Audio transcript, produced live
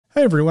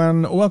Hey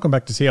everyone, welcome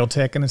back to TL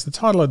Tech, and as the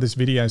title of this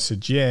video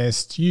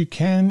suggests, you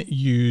can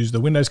use the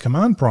Windows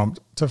command prompt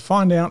to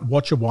find out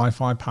what your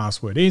Wi-Fi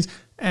password is,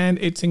 and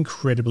it's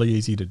incredibly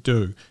easy to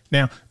do.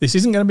 Now, this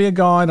isn't going to be a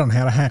guide on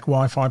how to hack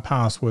Wi-Fi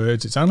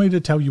passwords, it's only to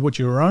tell you what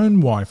your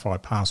own Wi-Fi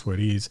password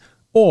is,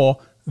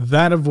 or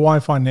that of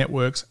Wi-Fi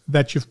networks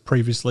that you've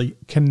previously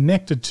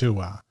connected to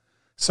are.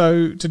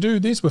 So to do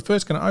this, we're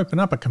first going to open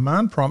up a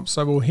command prompt,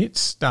 so we'll hit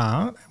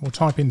start, we'll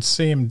type in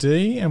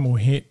CMD and we'll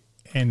hit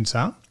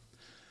enter.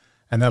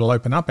 And that'll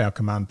open up our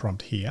command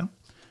prompt here.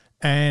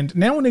 And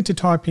now we need to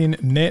type in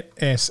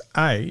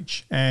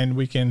netsh and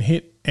we can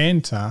hit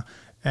enter.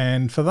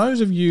 And for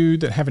those of you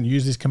that haven't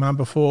used this command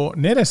before,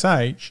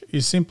 netsh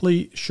is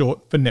simply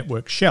short for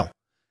network shell.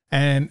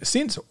 And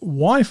since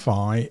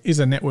Wi-Fi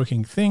is a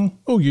networking thing,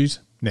 we'll use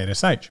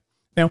netsh.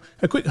 Now,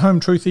 a quick home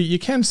truthy, you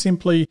can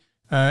simply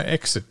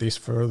exit this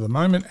for the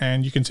moment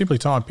and you can simply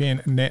type in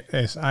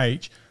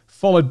netsh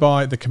followed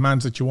by the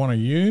commands that you want to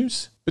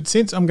use. But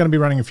since I'm going to be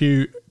running a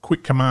few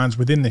quick commands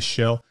within this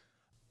shell,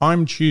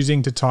 I'm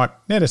choosing to type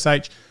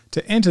netsh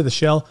to enter the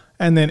shell,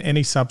 and then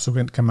any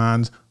subsequent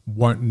commands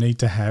won't need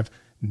to have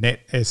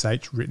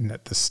netsh written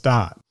at the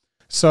start.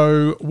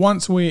 So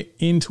once we're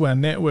into our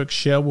network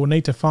shell, we'll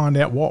need to find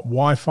out what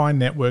Wi-Fi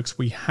networks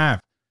we have.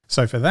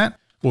 So for that,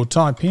 we'll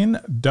type in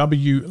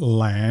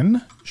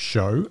WLAN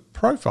show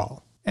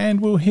profile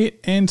and we'll hit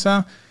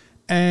enter,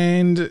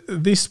 and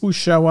this will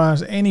show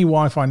us any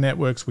Wi-Fi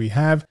networks we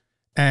have.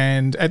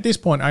 And at this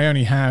point, I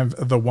only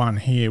have the one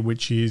here,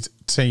 which is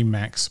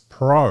T-Max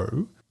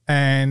Pro.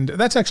 And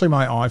that's actually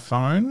my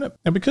iPhone.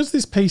 Now, because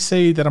this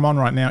PC that I'm on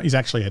right now is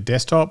actually a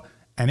desktop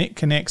and it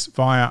connects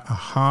via a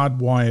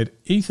hardwired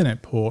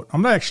Ethernet port,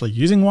 I'm not actually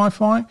using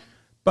Wi-Fi,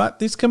 but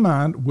this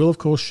command will, of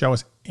course, show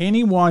us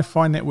any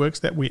Wi-Fi networks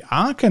that we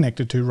are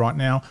connected to right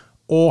now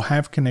or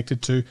have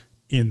connected to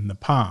in the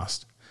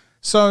past.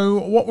 So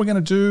what we're going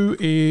to do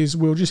is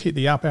we'll just hit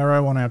the up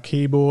arrow on our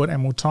keyboard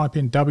and we'll type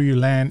in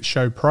WLAN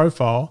show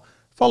profile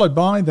followed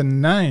by the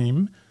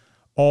name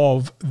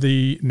of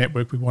the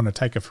network we want to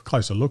take a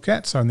closer look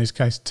at. So in this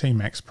case,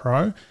 T-Max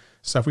Pro.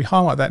 So if we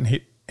highlight that and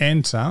hit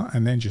enter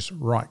and then just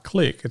right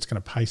click, it's going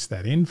to paste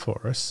that in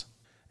for us.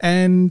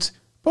 And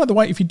by the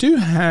way, if you do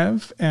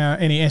have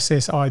any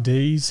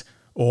SSIDs,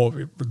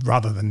 or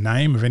rather the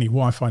name of any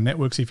Wi-Fi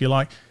networks if you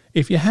like,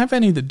 if you have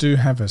any that do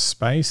have a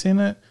space in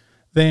it,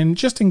 then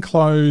just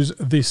enclose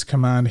this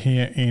command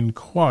here in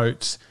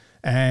quotes,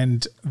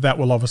 and that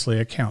will obviously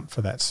account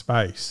for that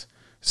space.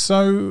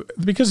 So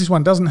because this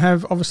one doesn't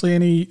have obviously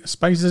any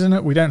spaces in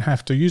it, we don't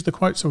have to use the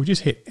quote, so we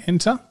just hit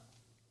enter.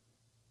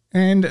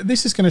 And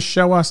this is going to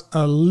show us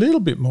a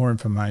little bit more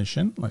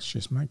information. Let's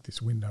just make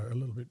this window a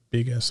little bit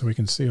bigger so we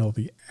can see all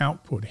the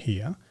output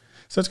here.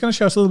 So it's going to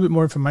show us a little bit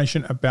more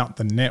information about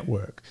the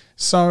network.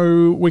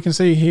 So we can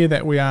see here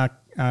that we are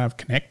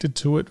connected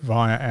to it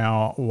via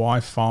our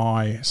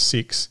Wi-Fi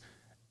 6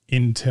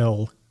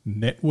 Intel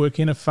network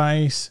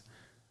interface.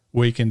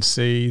 We can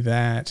see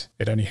that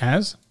it only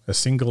has a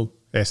single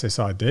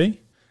SSID.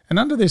 And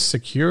under this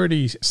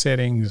security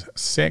settings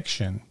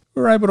section,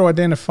 we're able to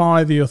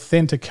identify the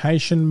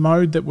authentication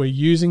mode that we're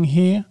using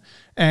here.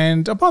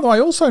 And by the way,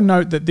 also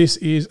note that this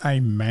is a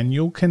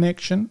manual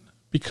connection,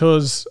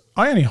 because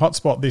I only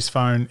hotspot this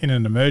phone in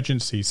an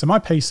emergency, so my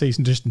PC is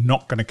just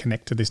not going to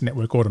connect to this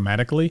network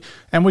automatically.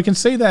 And we can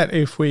see that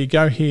if we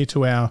go here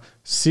to our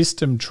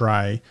system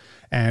tray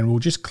and we'll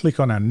just click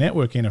on our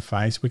network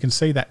interface, we can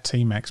see that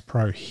T-Max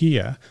Pro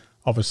here.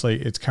 Obviously,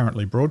 it's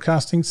currently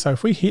broadcasting, so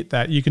if we hit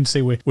that, you can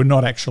see we're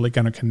not actually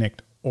going to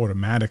connect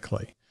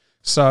automatically.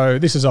 So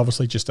this is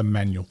obviously just a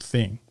manual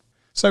thing.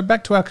 So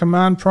back to our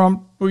command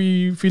prompt,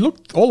 if you look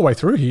all the way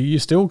through here, you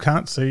still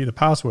can't see the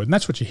password, and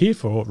that's what you're here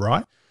for,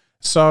 right?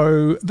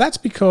 So that's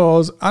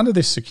because under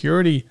this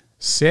security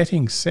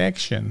settings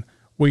section,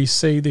 we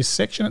see this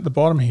section at the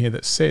bottom here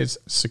that says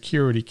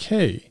security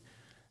key,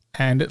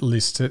 and it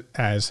lists it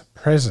as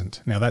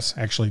present. Now that's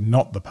actually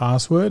not the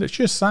password. It's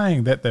just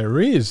saying that there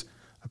is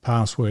a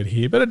password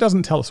here, but it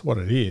doesn't tell us what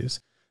it is.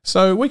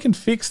 So we can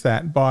fix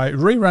that by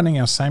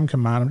rerunning our same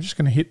command. I'm just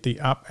going to hit the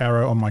up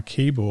arrow on my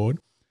keyboard,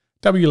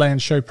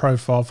 WLAN show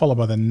profile followed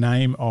by the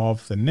name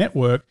of the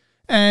network.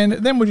 And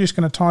then we're just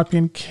going to type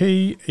in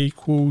key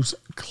equals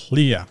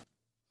clear.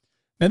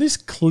 Now this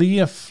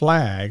clear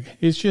flag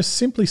is just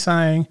simply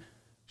saying,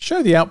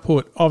 show the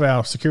output of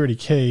our security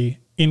key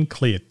in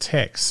clear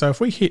text. So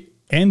if we hit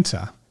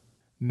enter,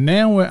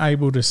 now we're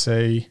able to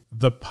see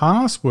the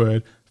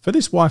password for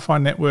this Wi-Fi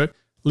network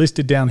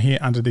listed down here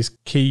under this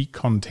key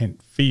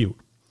content field.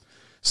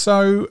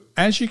 So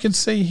as you can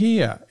see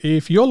here,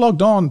 if you're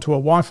logged on to a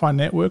Wi-Fi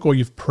network or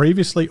you've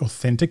previously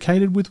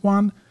authenticated with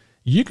one,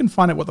 you can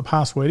find out what the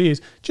password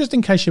is just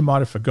in case you might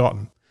have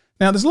forgotten.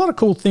 Now there's a lot of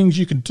cool things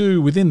you can do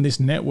within this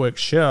network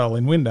shell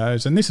in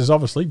Windows, and this is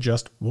obviously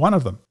just one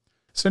of them.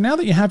 So now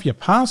that you have your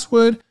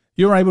password,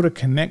 you're able to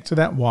connect to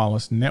that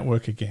wireless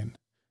network again.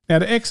 Now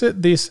to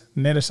exit this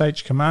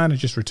netsh command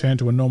and just return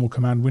to a normal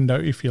command window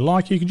if you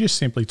like, you can just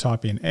simply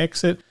type in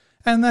exit,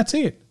 and that's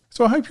it.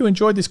 So I hope you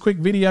enjoyed this quick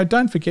video.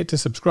 Don't forget to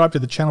subscribe to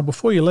the channel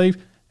before you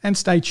leave, and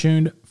stay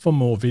tuned for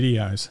more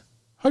videos.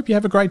 Hope you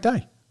have a great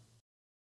day.